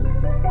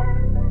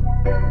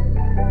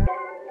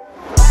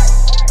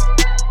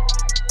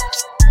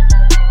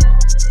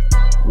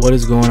What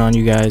is going on,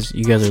 you guys?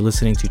 You guys are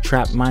listening to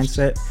Trap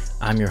Mindset.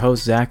 I'm your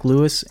host, Zach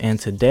Lewis, and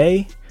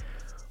today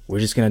we're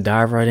just going to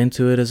dive right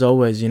into it as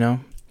always,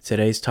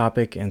 Today's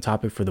topic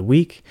for the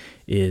week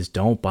is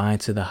don't buy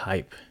into the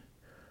hype.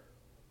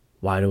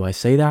 Why do I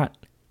say that?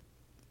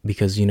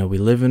 Because, we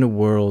live in a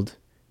world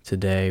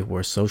today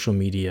where social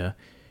media,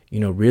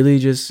 really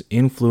just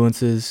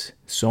influences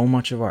so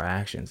much of our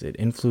actions. It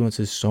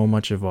influences so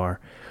much of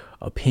our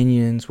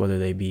opinions, whether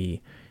they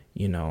be,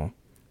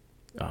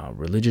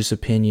 religious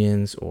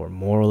opinions or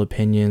moral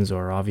opinions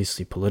or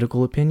obviously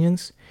political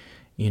opinions.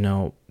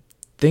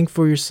 Think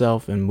for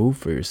yourself and move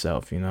for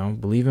yourself.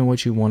 Believe in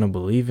what you want to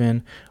believe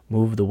in,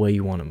 move the way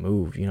you want to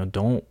move.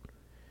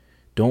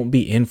 Don't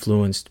be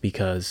influenced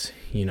because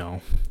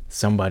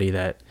somebody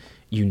that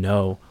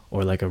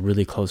or like a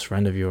really close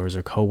friend of yours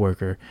or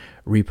coworker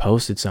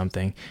reposted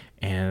something,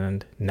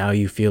 and now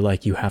you feel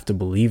like you have to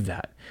believe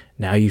that.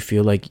 Now you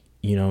feel like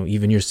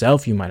even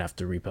yourself you might have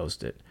to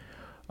repost it.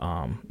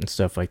 And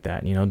stuff like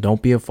that.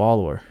 Don't be a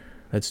follower.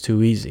 That's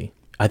too easy.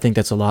 I think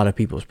that's a lot of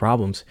people's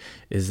problems,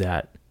 is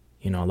that,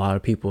 a lot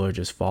of people are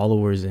just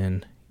followers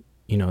in,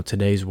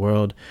 today's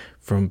world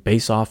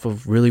based off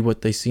of really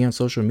what they see on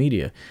social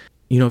media.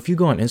 If you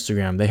go on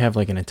Instagram, they have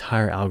like an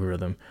entire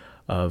algorithm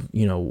of,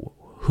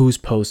 whose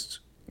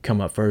posts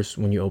come up first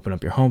when you open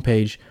up your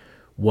homepage,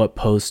 what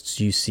posts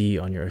you see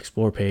on your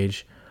explore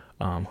page,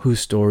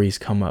 whose stories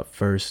come up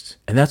first.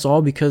 And that's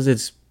all because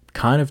it's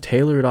kind of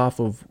tailored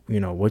off of,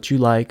 what you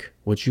like,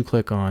 what you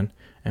click on,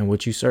 and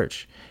what you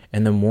search.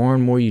 And the more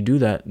and more you do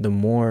that, the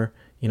more,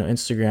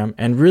 Instagram,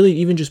 and really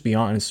even just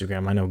beyond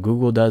Instagram, I know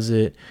Google does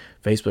it,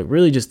 Facebook,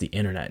 really just the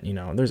internet,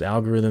 there's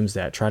algorithms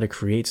that try to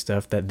create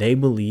stuff that they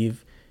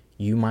believe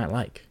you might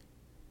like.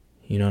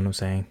 You know what I'm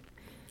saying?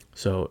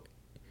 So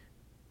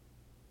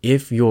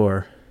if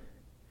you're,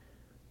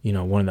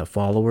 one of the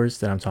followers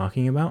that I'm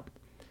talking about,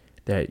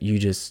 that you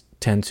just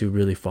tend to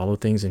really follow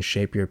things and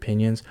shape your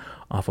opinions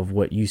off of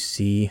what you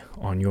see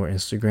on your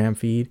Instagram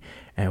feed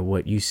and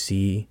what you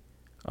see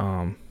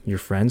your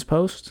friends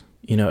post.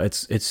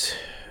 It's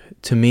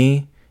to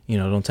me,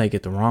 don't take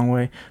it the wrong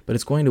way, but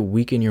it's going to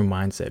weaken your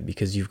mindset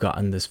because you've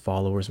gotten this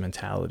followers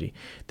mentality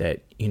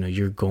that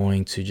you're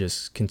going to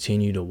just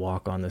continue to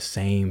walk on the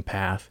same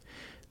path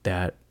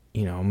that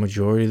a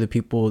majority of the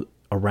people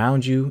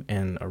around you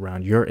and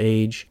around your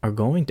age are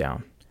going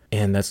down.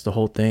 And that's the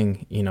whole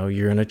thing.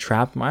 You're in a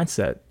trap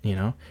mindset,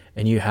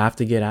 and you have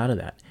to get out of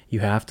that.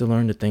 You have to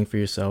learn to think for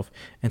yourself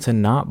and to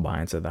not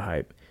buy into the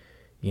hype.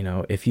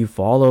 If you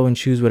follow and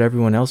choose what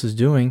everyone else is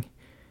doing,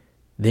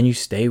 then you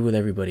stay with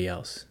everybody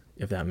else,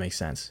 if that makes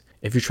sense.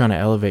 If you're trying to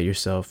elevate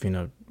yourself,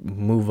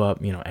 move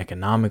up,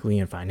 economically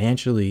and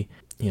financially,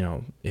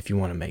 if you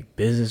want to make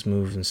business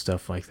moves and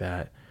stuff like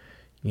that,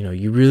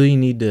 you really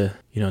need to,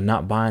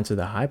 not buy into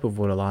the hype of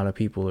what a lot of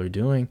people are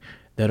doing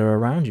that are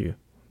around you.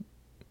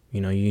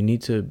 You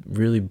need to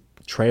really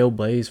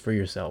trailblaze for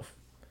yourself.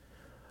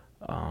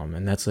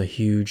 And that's a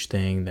huge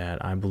thing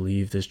that I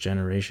believe this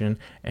generation,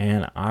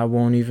 and I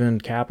won't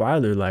even cap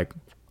either. Like,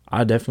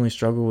 I definitely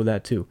struggle with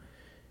that too.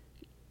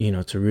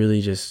 To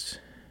really just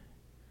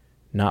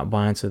not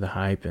buy into the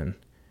hype and,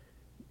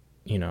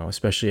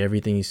 especially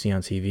everything you see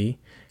on TV.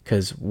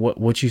 Because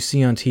what you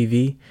see on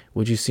TV,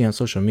 what you see on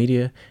social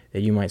media,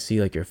 that you might see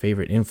like your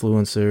favorite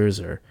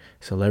influencers or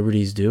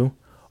celebrities do,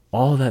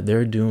 all that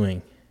they're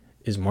doing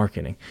is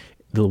marketing.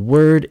 The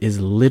word is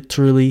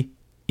literally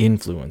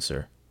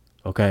influencer.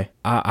 Okay.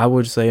 I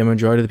would say a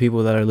majority of the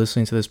people that are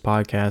listening to this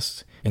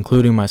podcast,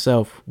 including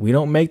myself, we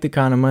don't make the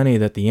kind of money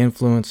that the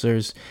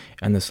influencers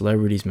and the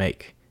celebrities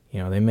make.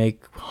 They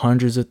make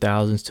hundreds of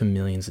thousands to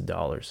millions of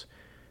dollars.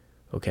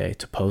 Okay.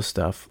 To post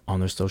stuff on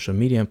their social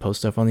media and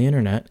post stuff on the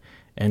internet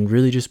and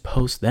really just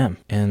post them.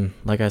 And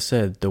like I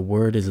said, the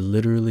word is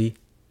literally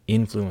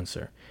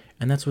influencer.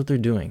 And that's what they're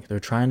doing. They're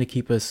trying to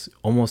keep us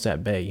almost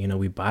at bay.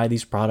 We buy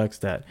these products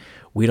that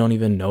we don't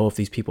even know if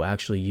these people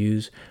actually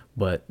use,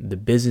 but the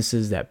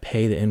businesses that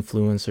pay the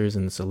influencers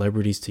and the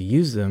celebrities to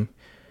use them,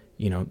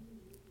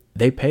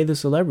 they pay the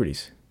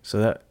celebrities.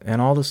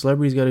 And all the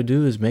celebrities got to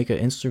do is make an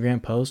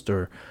Instagram post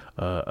or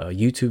a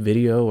YouTube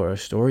video or a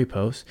story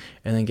post.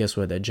 And then guess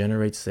what? That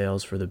generates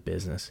sales for the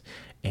business.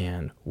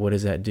 And what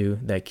does that do?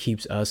 That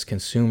keeps us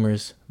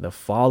consumers, the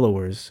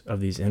followers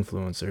of these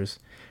influencers,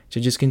 to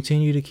just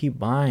continue to keep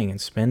buying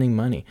and spending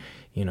money,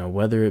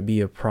 whether it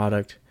be a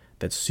product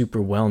that's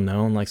super well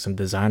known, like some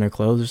designer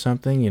clothes or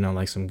something,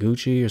 like some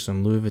Gucci or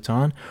some Louis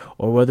Vuitton,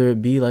 or whether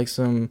it be like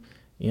some,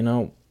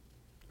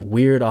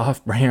 weird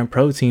off-brand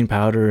protein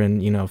powder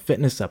and,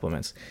 fitness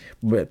supplements.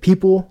 But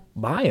people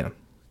buy them.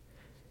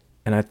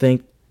 And I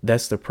think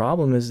that's the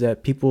problem, is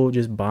that people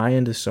just buy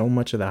into so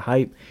much of the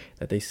hype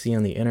that they see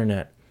on the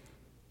internet.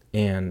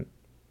 And,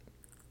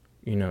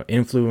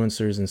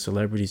 influencers and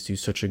celebrities do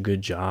such a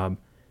good job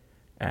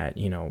at,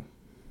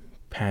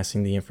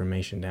 passing the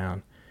information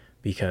down,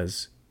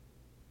 because,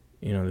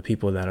 the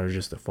people that are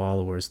just the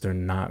followers, they're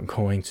not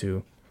going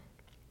to,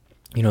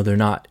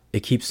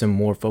 it keeps them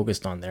more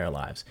focused on their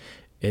lives.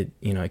 It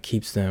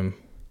keeps them,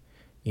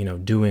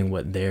 doing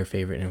what their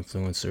favorite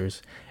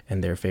influencers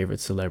and their favorite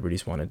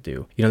celebrities want to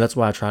do. That's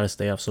why I try to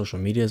stay off social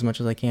media as much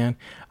as I can.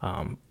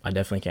 I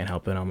definitely can't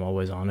help it. I'm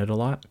always on it a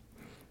lot.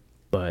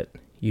 But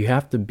you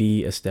have to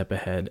be a step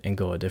ahead and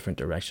go a different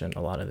direction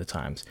a lot of the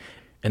times.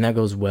 And that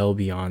goes well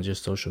beyond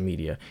just social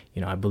media.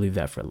 I believe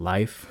that for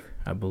life.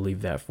 I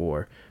believe that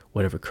for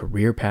whatever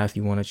career path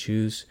you want to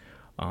choose,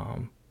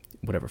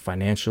 whatever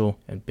financial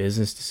and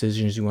business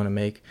decisions you want to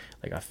make.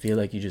 Like, I feel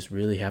like you just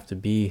really have to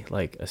be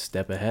like a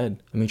step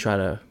ahead. Let me try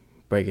to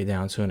break it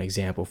down to an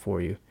example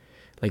for you.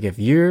 Like, if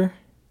you're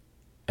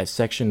at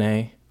section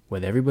A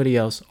with everybody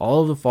else,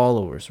 all of the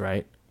followers,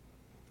 right?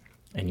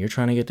 And you're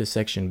trying to get to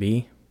section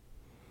B,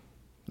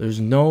 there's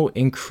no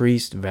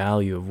increased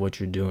value of what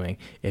you're doing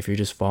if you're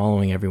just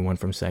following everyone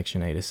from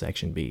section A to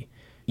section B.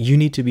 You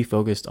need to be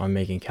focused on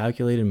making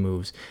calculated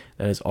moves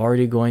that is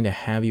already going to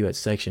have you at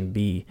section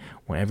B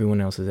when everyone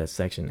else is at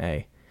section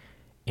A.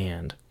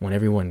 And when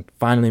everyone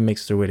finally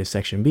makes their way to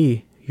section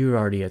B, you're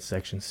already at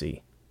section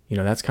C.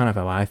 That's kind of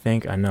how I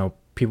think. I know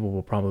people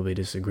will probably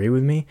disagree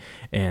with me,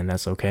 and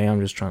that's okay.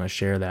 I'm just trying to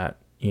share that,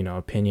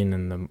 opinion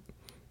and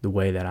the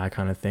way that I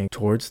kind of think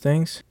towards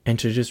things, and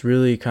to just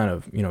really kind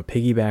of,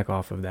 piggyback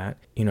off of that.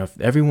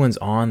 If everyone's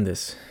on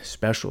this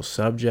special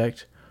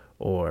subject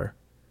or,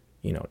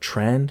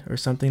 trend or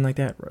something like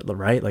that,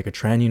 right? Like a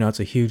trend, it's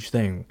a huge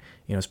thing,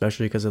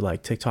 especially because of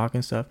like TikTok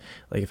and stuff.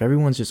 Like, if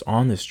everyone's just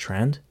on this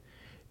trend,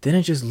 then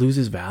it just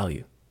loses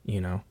value.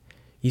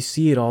 You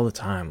see it all the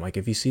time. Like,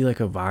 if you see like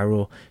a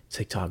viral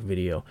TikTok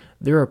video,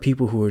 there are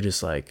people who are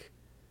just like,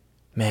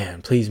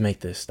 man, please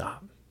make this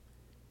stop,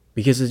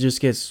 because it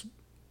just gets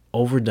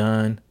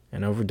overdone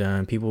and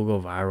overdone. People go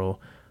viral,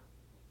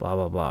 blah,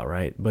 blah, blah,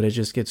 right? But it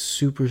just gets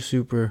super,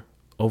 super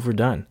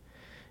overdone,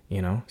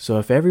 So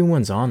if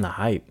everyone's on the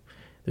hype,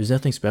 there's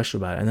nothing special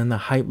about it. And then the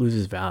hype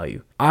loses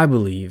value. I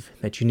believe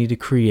that you need to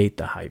create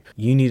the hype.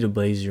 You need to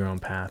blaze your own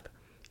path.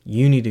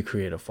 You need to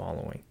create a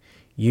following.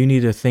 You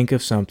need to think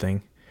of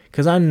something,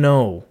 because I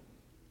know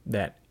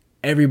that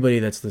everybody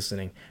that's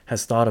listening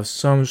has thought of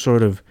some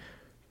sort of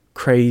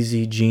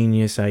crazy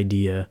genius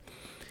idea,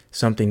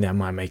 something that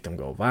might make them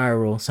go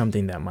viral,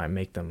 something that might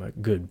make them a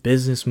good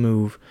business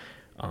move,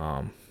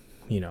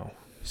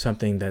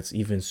 something that's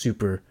even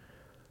super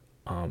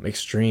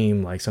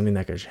extreme, like something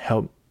that could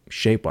help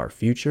shape our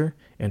future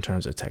in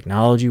terms of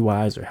technology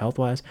wise or health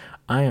wise.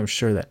 I am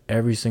sure that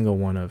every single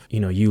one of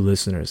you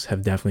listeners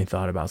have definitely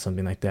thought about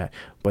something like that.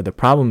 But the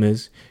problem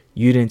is,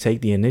 you didn't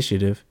take the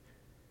initiative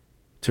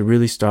to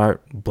really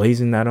start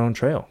blazing that own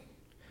trail.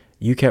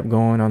 You kept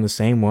going on the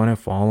same one and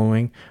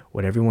following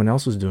what everyone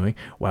else was doing,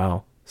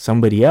 while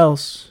somebody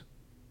else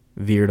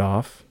veered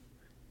off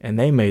and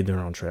they made their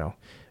own trail.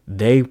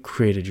 They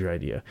created your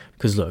idea.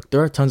 Because look,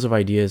 there are tons of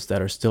ideas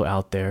that are still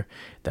out there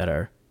that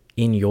are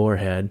in your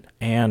head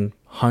and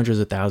hundreds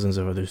of thousands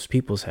of other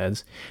people's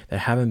heads that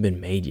haven't been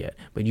made yet.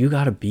 But you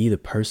got to be the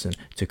person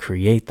to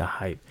create the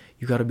hype.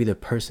 You got to be the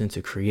person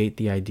to create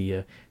the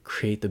idea,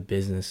 create the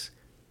business,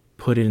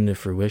 put it into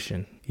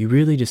fruition. You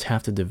really just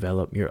have to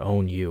develop your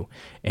own you.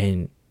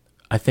 And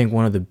I think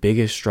one of the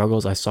biggest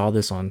struggles, I saw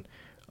this on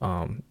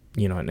an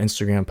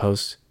Instagram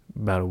post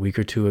about a week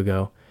or two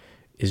ago,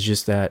 is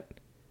just that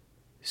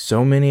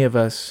so many of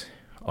us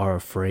are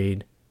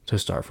afraid to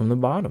start from the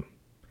bottom,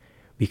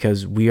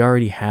 because we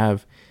already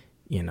have,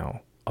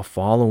 a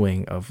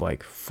following of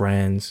like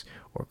friends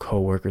or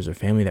coworkers or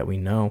family that we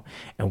know,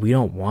 and we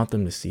don't want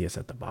them to see us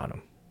at the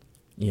bottom.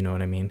 You know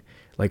what I mean?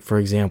 Like, for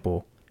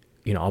example,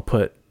 I'll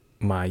put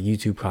my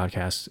YouTube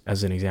podcast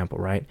as an example,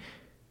 right?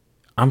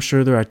 I'm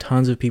sure there are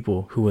tons of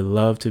people who would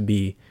love to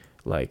be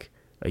like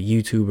a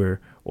YouTuber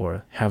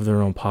or have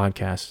their own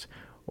podcast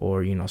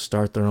or,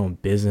 start their own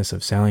business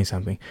of selling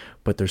something,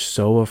 but they're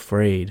so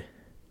afraid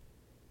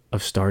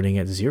of starting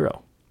at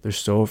zero. They're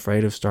so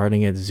afraid of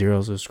starting at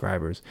 0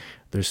 subscribers.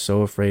 They're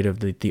so afraid of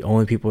the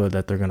only people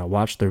that they're going to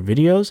watch their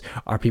videos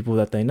are people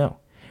that they know.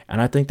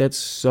 And I think that's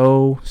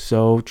so,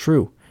 so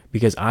true,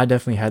 because I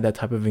definitely had that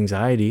type of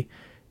anxiety,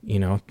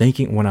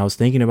 thinking when I was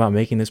thinking about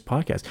making this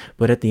podcast.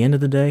 But at the end of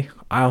the day,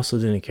 I also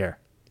didn't care,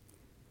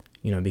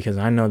 because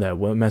I know that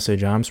what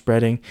message I'm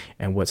spreading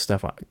and what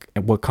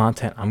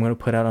content I'm going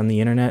to put out on the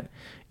internet,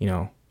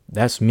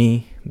 that's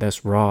me,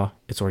 that's raw,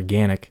 it's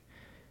organic.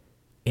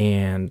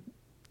 And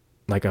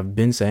like I've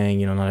been saying,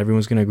 not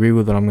everyone's going to agree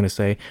with what I'm going to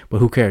say, but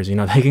who cares?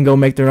 They can go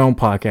make their own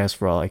podcast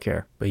for all I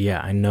care. But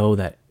yeah, I know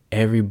that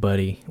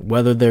everybody,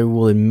 whether they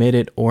will admit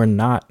it or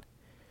not,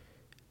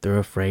 they're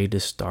afraid to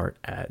start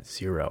at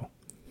 0.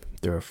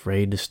 They're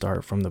afraid to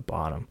start from the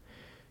bottom.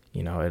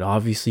 It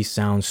obviously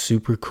sounds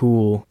super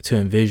cool to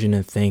envision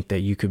and think that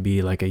you could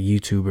be like a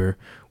YouTuber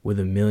with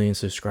 1 million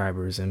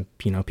subscribers and,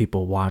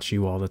 people watch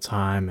you all the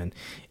time, and,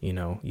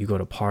 you go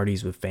to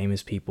parties with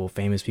famous people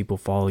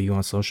follow you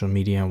on social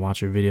media and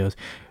watch your videos,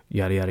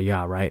 yada, yada,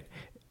 yada, right?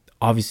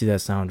 Obviously that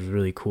sounds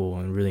really cool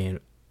and really,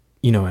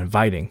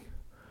 inviting.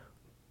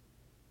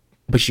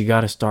 But you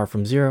got to start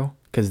from 0,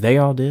 because they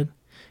all did.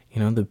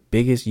 The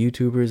biggest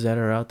YouTubers that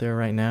are out there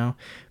right now,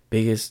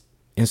 biggest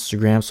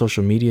Instagram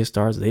social media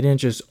stars, they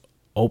didn't just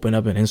open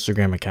up an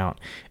Instagram account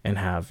and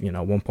have,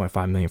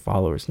 1.5 million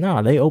followers.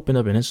 No, they opened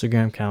up an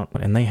Instagram account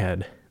and they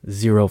had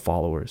 0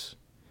 followers.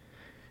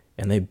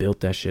 And they built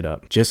that shit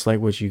up, just like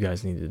what you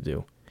guys need to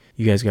do.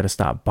 You guys got to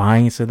stop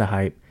buying into the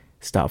hype,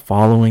 stop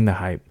following the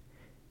hype,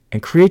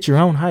 and create your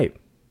own hype.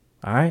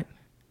 All right?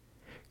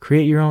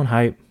 Create your own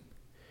hype.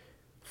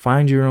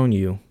 Find your own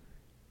you.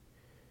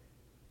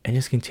 And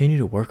just continue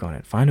to work on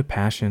it. Find a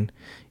passion.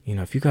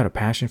 If you got a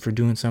passion for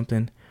doing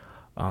something,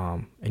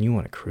 and you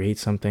want to create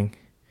something,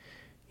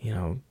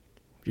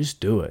 just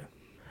do it.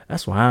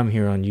 That's why I'm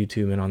here on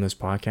YouTube and on this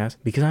podcast,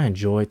 because I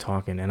enjoy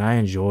talking and I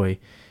enjoy,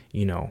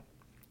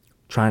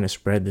 trying to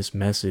spread this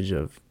message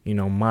of,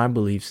 my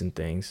beliefs and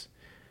things,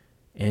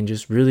 and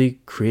just really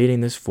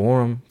creating this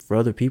forum for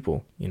other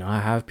people. I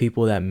have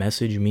people that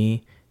message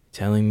me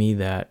telling me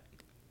that,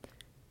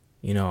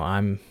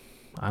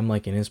 I'm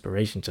like an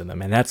inspiration to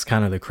them. And that's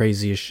kind of the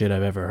craziest shit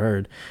I've ever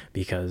heard,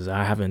 because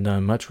I haven't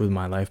done much with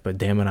my life, but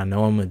damn it, I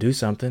know I'm going to do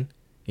something.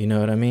 You know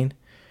what I mean?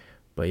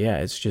 But yeah,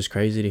 it's just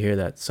crazy to hear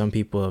that some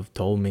people have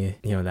told me,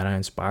 that I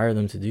inspire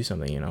them to do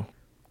something,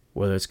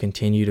 whether it's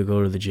continue to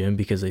go to the gym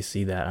because they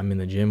see that I'm in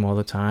the gym all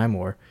the time,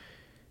 or,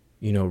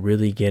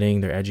 really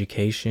getting their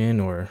education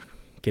or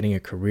getting a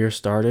career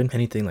started,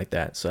 anything like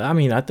that. So,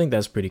 I think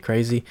that's pretty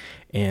crazy,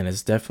 and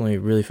it's definitely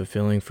really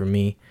fulfilling for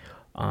me.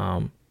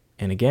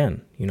 And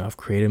again, I've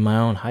created my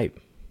own hype.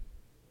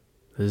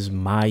 This is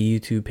my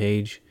YouTube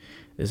page.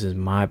 This is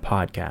my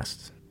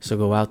podcast. So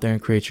go out there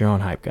and create your own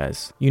hype,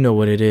 guys. You know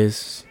what it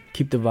is.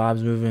 Keep the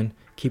vibes moving.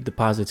 Keep the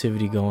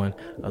positivity going.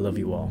 I love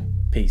you all.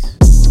 Peace.